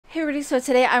Hey everybody, so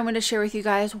today I'm going to share with you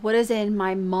guys what is in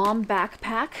my mom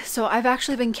backpack. So I've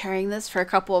actually been carrying this for a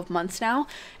couple of months now,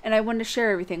 and I wanted to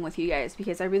share everything with you guys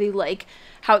because I really like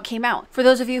how it came out. For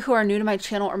those of you who are new to my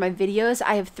channel or my videos,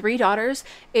 I have 3 daughters,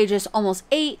 ages almost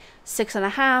 8,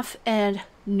 6.5, and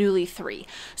newly 3.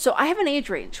 So I have an age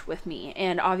range with me,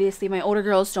 and obviously my older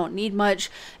girls don't need much.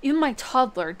 Even my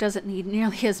toddler doesn't need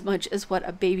nearly as much as what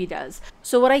a baby does.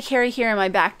 So what I carry here in my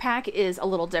backpack is a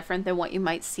little different than what you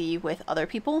might see with other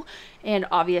people, and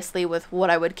obviously with what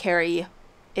I would carry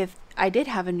if I did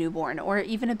have a newborn or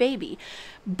even a baby.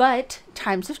 But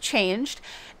times have changed,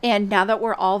 and now that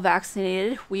we're all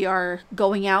vaccinated, we are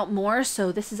going out more,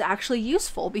 so this is actually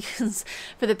useful because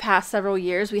for the past several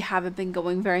years we haven't been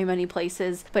going very many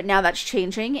places, but now that's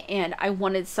changing, and I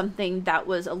wanted something that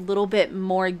was a little bit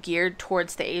more geared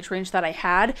towards the age range that I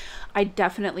had. I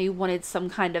definitely wanted some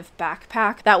kind of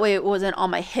backpack, that way it wasn't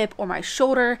on my hip or my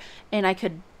shoulder, and I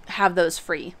could have those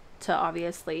free to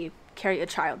obviously carry a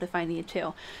child if I need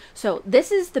to. So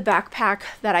this is the backpack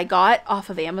that I got off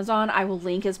of Amazon. I will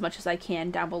link as much as I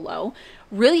can down below.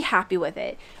 Really happy with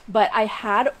it, but I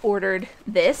had ordered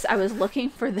this. I was looking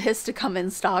for this to come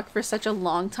in stock for such a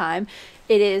long time.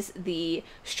 It is the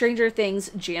Stranger Things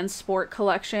JanSport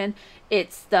collection.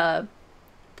 It's the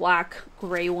black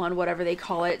gray one, whatever they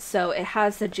call it. So it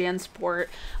has the JanSport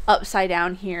upside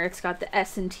down here. It's got the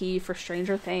S&T for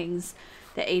Stranger Things,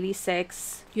 the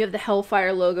 86. You have the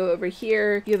Hellfire logo over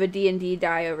here. You have a D&D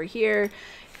die over here.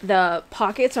 The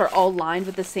pockets are all lined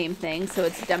with the same thing, so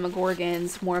it's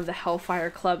Demogorgons, more of the Hellfire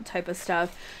Club type of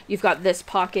stuff. You've got this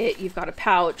pocket, you've got a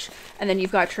pouch, and then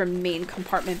you've got your main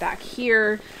compartment back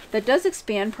here that does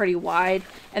expand pretty wide,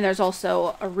 and there's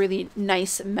also a really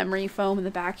nice memory foam in the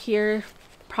back here,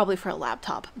 probably for a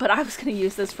laptop, but I was going to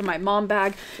use this for my mom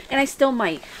bag, and I still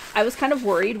might. I was kind of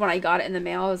worried when I got it in the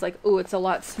mail. I was like, oh, it's a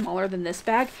lot smaller than this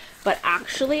bag, but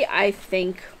actually I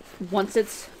think once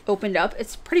it's opened up,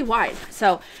 it's pretty wide.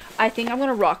 So I think I'm going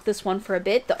to rock this one for a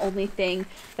bit. The only thing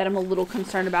that I'm a little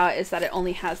concerned about is that it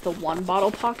only has the 1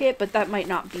 bottle pocket, but that might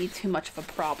not be too much of a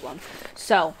problem.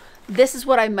 So this is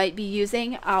what I might be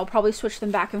using. I'll probably switch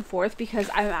them back and forth because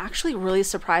I'm actually really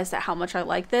surprised at how much I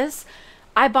like this.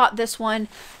 I bought this one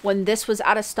when this was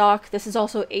out of stock. This is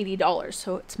also $80,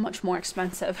 so it's much more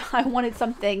expensive. I wanted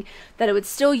something that I would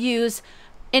still use,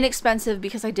 inexpensive,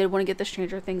 because I did want to get the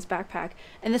Stranger Things backpack.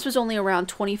 And this was only around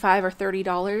 $25 or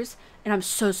 $30, and I'm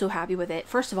so happy with it.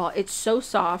 First of all, it's so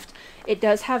soft. It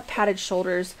does have padded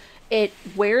shoulders. It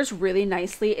wears really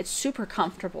nicely. It's super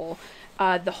comfortable.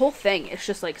 The whole thing is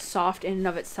just like soft in and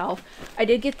of itself. I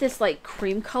did get this like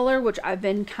cream color, which I've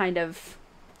been kind of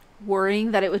worrying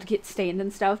that it would get stained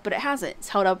and stuff, but it hasn't. It's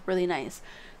held up really nice.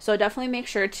 So definitely make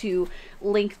sure to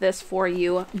link this for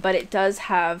you, but it does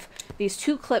have these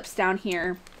 2 clips down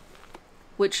here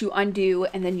which you undo,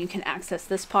 and then you can access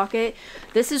this pocket.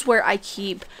 This is where I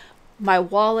keep my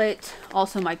wallet,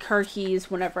 also my car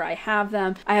keys whenever I have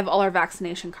them. I have all our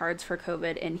vaccination cards for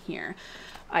COVID in here.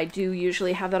 I do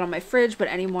usually have that on my fridge, but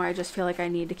anymore I just feel like I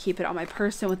need to keep it on my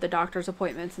person with the doctor's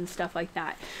appointments and stuff like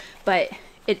that. But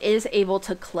it is able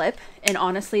to clip, and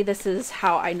honestly this is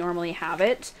how I normally have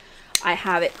it. I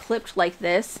have it clipped like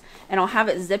this, and I'll have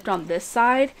it zipped on this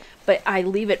side, but I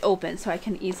leave it open so I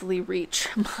can easily reach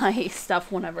my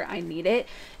stuff whenever I need it.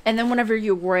 And then whenever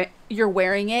you're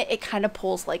wearing it, it kind of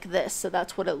pulls like this, so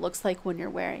that's what it looks like when you're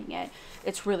wearing it.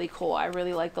 It's really cool. I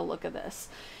really like the look of this.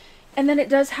 And then it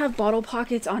does have bottle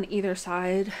pockets on either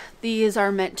side. These are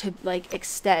meant to like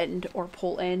extend or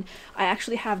pull in. I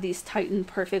actually have these tightened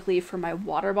perfectly for my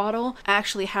water bottle. I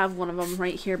actually have one of them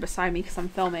right here beside me because I'm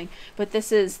filming. But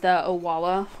this is the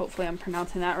Owala. Hopefully I'm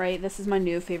pronouncing that right. This is my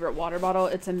new favorite water bottle.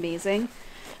 It's amazing.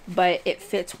 But it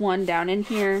fits one down in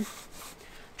here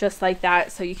just like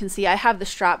that. So you can see I have the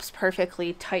straps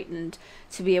perfectly tightened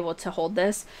to be able to hold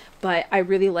this, but I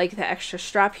really like the extra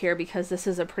strap here because this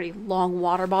is a pretty long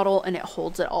water bottle and it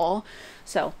holds it all.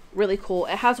 So really cool.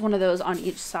 It has one of those on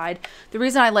each side. The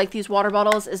reason I like these water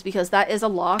bottles is because that is a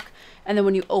lock, and then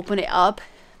when you open it up,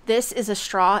 this is a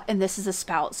straw and this is a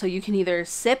spout, so you can either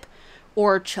sip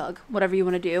or chug, whatever you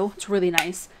want to do. It's really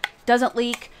nice. Doesn't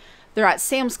leak. They're at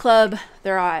Sam's Club,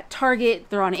 they're at Target,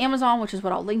 they're on Amazon, which is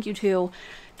what I'll link you to.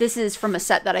 This is from a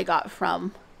set that I got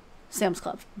from Sam's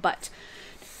Club, but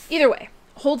either way,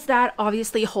 holds that,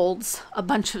 obviously holds a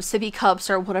bunch of sippy cups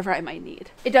or whatever I might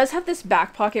need. It does have this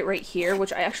back pocket right here,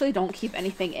 which I actually don't keep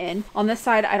anything in. On this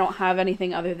side, I don't have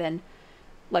anything other than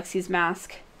Lexi's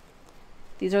mask.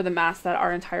 These are the masks that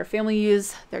our entire family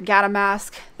use. They're Gata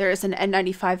mask. There is an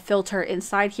N95 filter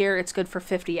inside here. It's good for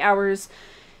 50 hours.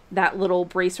 That little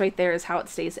brace right there is how it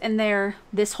stays in there.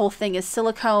 This whole thing is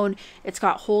silicone. It's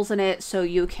got holes in it so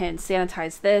you can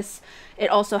sanitize this. It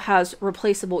also has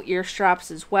replaceable ear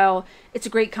straps as well. It's a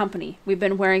great company. We've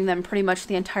been wearing them pretty much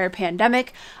the entire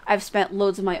pandemic. I've spent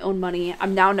loads of my own money.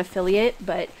 I'm now an affiliate,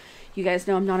 but you guys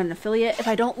know I'm not an affiliate if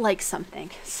I don't like something.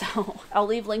 So I'll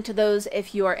leave link to those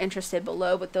if you are interested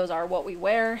below, but those are what we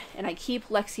wear. And I keep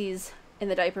Lexi's in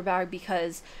the diaper bag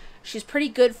because she's pretty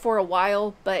good for a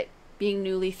while, but being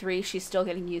newly 3, she's still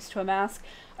getting used to a mask.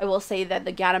 I will say that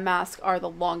the Gata masks are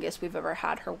the longest we've ever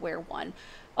had her wear one.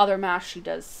 Other masks she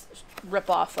does rip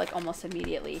off like almost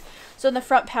immediately. So in the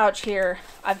front pouch here,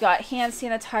 I've got hand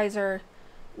sanitizer,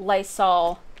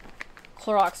 Lysol,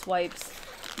 Clorox wipes,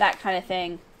 that kind of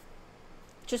thing.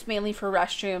 Just mainly for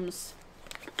restrooms,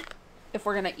 if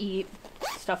we're gonna eat,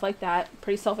 stuff like that.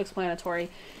 Pretty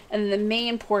self-explanatory. And then the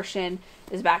main portion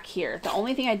is back here. The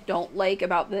only thing I don't like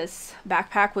about this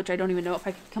backpack, which I don't even know if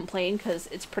I can complain because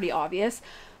it's pretty obvious,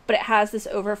 but it has this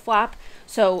overflap.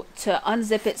 So to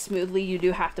unzip it smoothly, you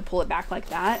do have to pull it back like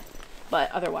that.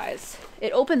 But otherwise,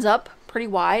 it opens up pretty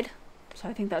wide. So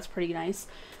I think that's pretty nice.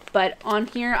 But on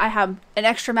here, I have an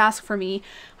extra mask for me.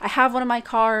 I have one in my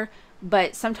car,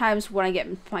 but sometimes when I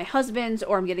get my husband's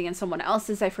or I'm getting in someone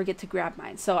else's, I forget to grab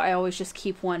mine. So I always just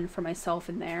keep one for myself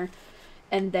in there.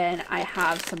 And then I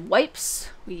have some wipes.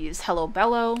 We use Hello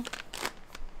Bello.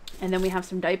 And then we have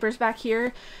some diapers back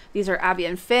here. These are Abby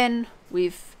and Finn.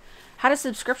 We've had a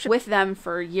subscription with them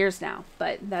for years now,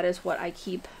 but that is what I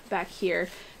keep back here.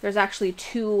 There's actually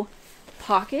 2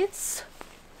 pockets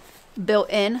built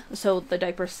in, so the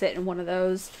diapers sit in one of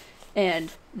those.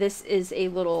 And this is a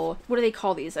little, what do they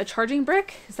call these? A charging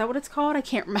brick? Is that what it's called? I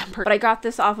can't remember. But I got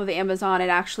this off of Amazon. It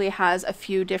actually has a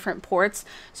few different ports.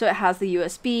 So it has the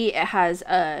USB, it has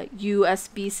a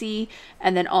USB-C,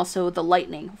 and then also the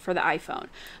lightning for the iPhone.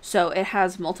 So it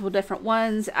has multiple different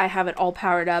ones. I have it all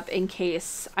powered up in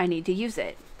case I need to use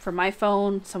it for my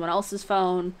phone, someone else's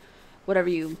phone, whatever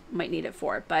you might need it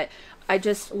for. But I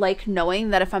just like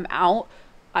knowing that if I'm out,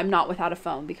 I'm not without a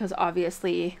phone, because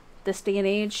obviously this day and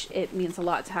age, it means a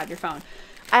lot to have your phone.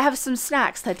 I have some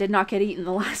snacks that did not get eaten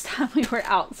the last time we were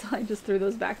out, so I just threw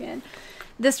those back in.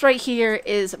 This right here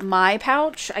is my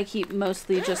pouch. I keep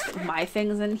mostly just my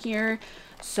things in here.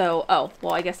 So, oh,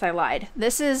 well, I guess I lied.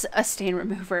 This is a stain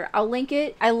remover. I'll link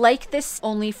it. I like this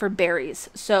only for berries.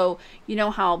 So, you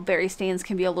know how berry stains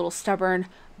can be a little stubborn?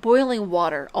 Boiling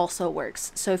water also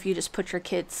works. So if you just put your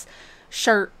kid's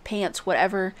shirt, pants,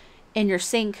 whatever in your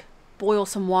sink, boil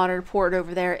some water, pour it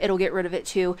over there, it'll get rid of it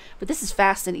too. But this is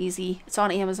fast and easy. It's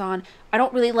on Amazon. I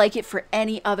don't really like it for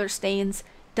any other stains.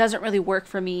 Doesn't really work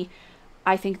for me.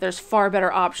 I think there's far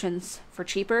better options for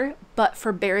cheaper, but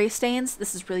for berry stains,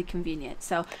 this is really convenient.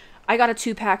 So I got a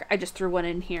 2-pack. I just threw one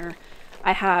in here.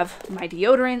 I have my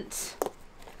deodorant.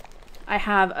 I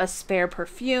have a spare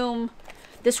perfume.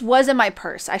 This was in my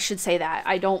purse. I should say that.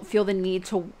 I don't feel the need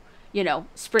to, you know,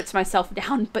 spritz myself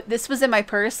down, but this was in my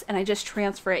purse and I just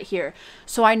transfer it here.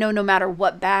 So I know no matter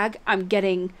what bag, I'm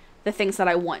getting the things that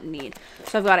I want and need.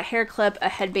 So I've got a hair clip, a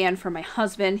headband for my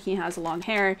husband. He has long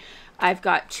hair. I've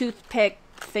got toothpick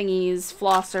thingies,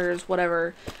 flossers,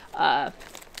 whatever. I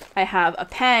have a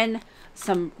pen,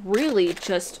 some really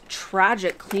just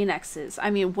tragic Kleenexes. I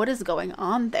mean, what is going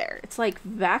on there? It's like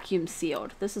vacuum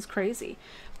sealed. This is crazy.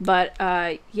 But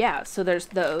yeah, so there's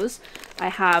those. I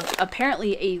have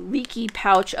apparently a leaky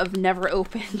pouch of never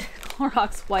opened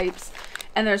Clorox wipes.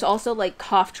 And there's also like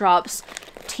cough drops,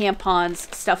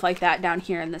 tampons, stuff like that down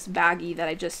here in this baggie that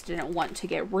I just didn't want to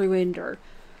get ruined or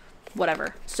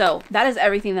whatever. So that is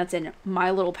everything that's in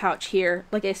my little pouch here.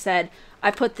 Like I said,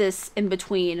 I put this in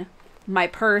between my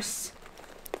purse,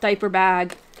 diaper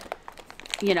bag,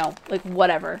 you know, like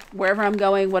whatever. Wherever I'm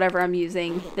going, whatever I'm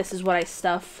using, this is what I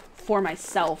stuff for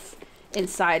myself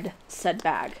inside said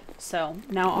bag. So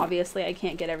now obviously I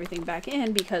can't get everything back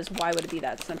in because why would it be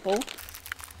that simple?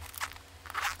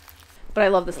 But I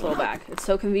love this little bag. It's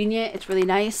so convenient. It's really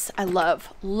nice. I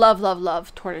love, love, love,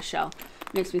 love tortoiseshell.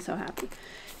 Makes me so happy.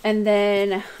 And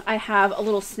then I have a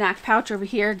little snack pouch over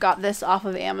here. Got this off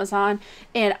of Amazon.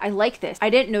 And I like this. I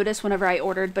didn't notice whenever I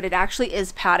ordered, but it actually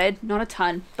is padded. Not a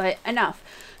ton, but enough.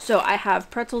 So I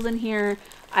have pretzels in here.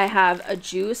 I have a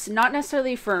juice. Not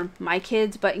necessarily for my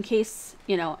kids, but in case,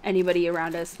 you know, anybody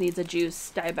around us needs a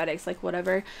juice, diabetics, like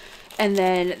whatever. And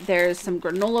then there's some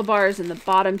granola bars in the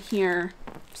bottom here.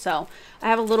 So I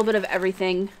have a little bit of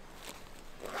everything.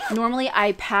 Normally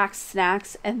I pack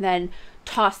snacks and then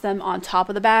toss them on top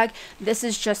of the bag. This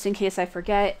is just in case I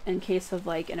forget, in case of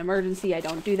like an emergency. I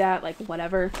don't do that, like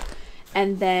whatever.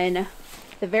 And then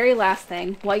the very last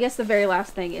thing, well, I guess the very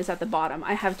last thing is at the bottom.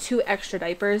 I have 2 extra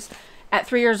diapers At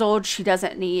 3 years old, she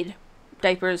doesn't need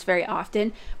diapers very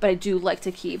often, but I do like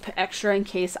to keep extra in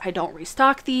case I don't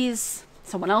restock these.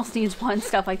 Someone else needs one,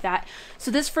 stuff like that.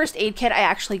 So this first aid kit I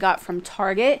actually got from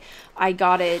Target. I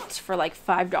got it for like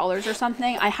 $5 or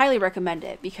something. I highly recommend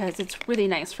it because it's really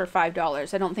nice for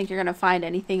 $5. I don't think you're going to find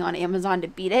anything on Amazon to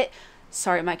beat it.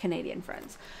 Sorry, my Canadian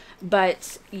friends.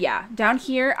 But yeah, down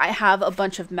here I have a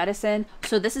bunch of medicine.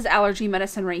 So this is allergy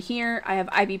medicine right here. I have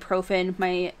ibuprofen.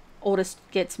 My oldest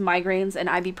gets migraines and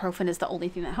ibuprofen is the only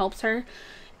thing that helps her.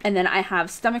 And then I have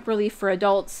stomach relief for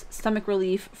adults, stomach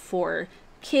relief for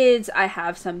kids. I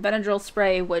have some Benadryl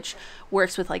spray, which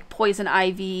works with like poison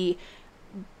ivy,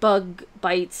 bug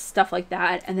bites, stuff like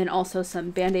that. And then also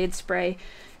some Band-Aid spray.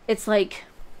 It's like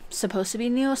supposed to be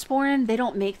Neosporin. They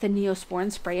don't make the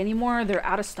Neosporin spray anymore. They're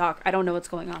out of stock. I don't know what's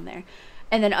going on there.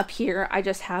 And then up here, I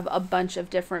just have a bunch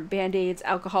of different Band-Aids,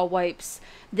 alcohol wipes.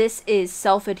 This is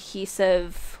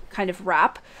self-adhesive kind of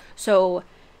wrap. So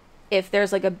if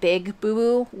there's like a big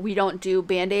boo-boo, we don't do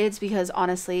Band-Aids because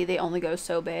honestly, they only go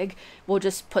so big. We'll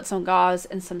just put some gauze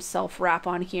and some self-wrap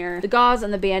on here. The gauze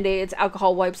and the Band-Aids,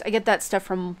 alcohol wipes, I get that stuff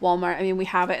from Walmart. I mean, we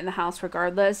have it in the house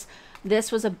regardless.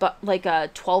 This was like a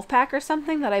 12-pack or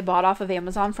something that I bought off of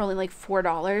Amazon for only like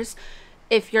 $4.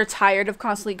 If you're tired of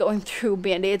constantly going through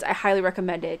Band-Aids, I highly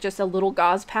recommend it. Just a little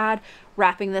gauze pad,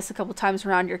 wrapping this a couple times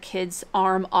around your kid's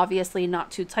arm, obviously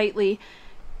not too tightly.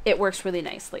 It works really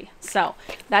nicely. So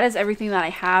that is everything that I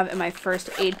have in my first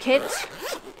aid kit.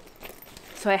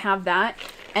 So I have that.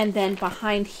 And then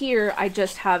behind here, I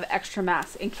just have extra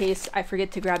masks in case I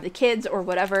forget to grab the kids or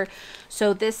whatever.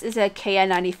 So this is a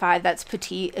KN95 that's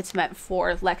petite. It's meant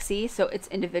for Lexi, so it's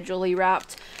individually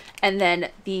wrapped. And then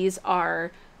these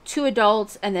are 2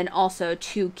 adults and then also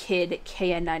 2 kid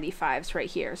KN95s right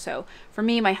here. So for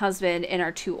me, my husband, and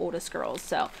our 2 oldest girls.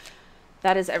 So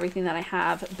that is everything that I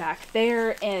have back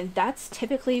there. And that's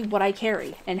typically what I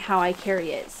carry and how I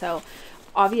carry it. So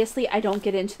obviously I don't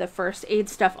get into the first aid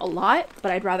stuff a lot,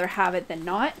 but I'd rather have it than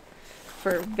not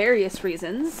for various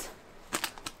reasons.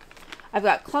 I've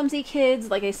got clumsy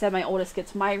kids. Like I said, my oldest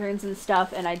gets migraines and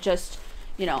stuff. And I just,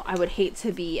 you know, I would hate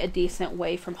to be a decent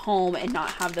way from home and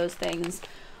not have those things.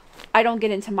 I don't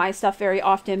get into my stuff very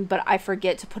often, but I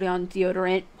forget to put on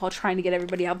deodorant while trying to get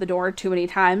everybody out the door too many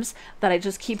times that I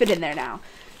just keep it in there now.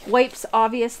 Wipes,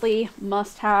 obviously,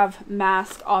 must have.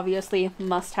 Mask, obviously,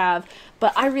 must have.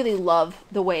 But I really love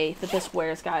the way that this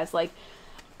wears, guys. Like,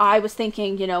 I was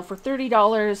thinking, you know, for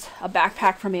 $30, a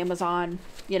backpack from Amazon,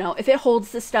 you know, if it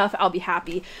holds this stuff, I'll be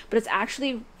happy. But it's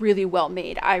actually really well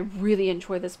made. I really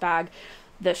enjoy this bag.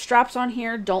 The straps on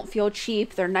here don't feel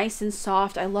cheap. They're nice and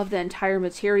soft. I love the entire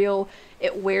material.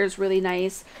 It wears really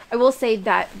nice. I will say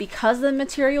that because of the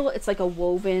material, it's like a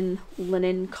woven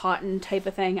linen cotton type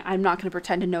of thing. I'm not going to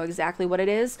pretend to know exactly what it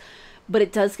is, but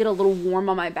it does get a little warm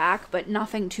on my back, but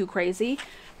nothing too crazy.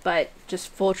 But just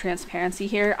full transparency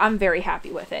here, I'm very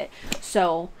happy with it.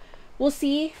 So we'll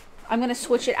see. I'm going to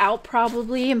switch it out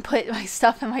probably and put my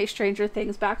stuff in my Stranger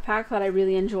Things backpack that I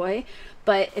really enjoy.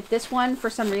 But if this one, for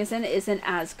some reason, isn't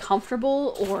as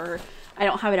comfortable or I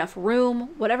don't have enough room,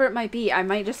 whatever it might be, I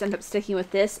might just end up sticking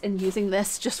with this and using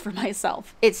this just for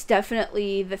myself. It's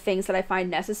definitely the things that I find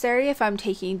necessary if I'm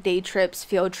taking day trips,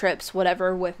 field trips,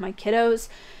 whatever with my kiddos.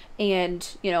 And,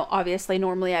 you know, obviously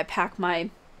normally I pack my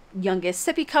youngest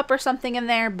sippy cup or something in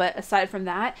there, but aside from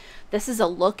that, this is a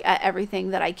look at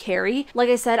everything that I carry. Like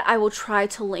I said, I will try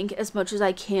to link as much as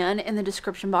I can in the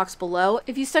description box below.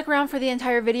 If you stuck around for the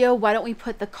entire video, why don't we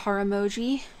put the car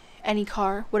emoji, any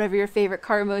car, whatever your favorite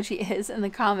car emoji is, in the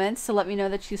comments to let me know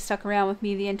that you stuck around with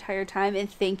me the entire time, and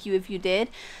thank you if you did.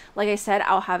 Like I said,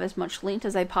 I'll have as much linked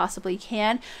as I possibly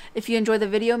can. If you enjoyed the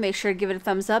video, make sure to give it a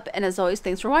thumbs up, and as always,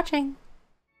 thanks for watching.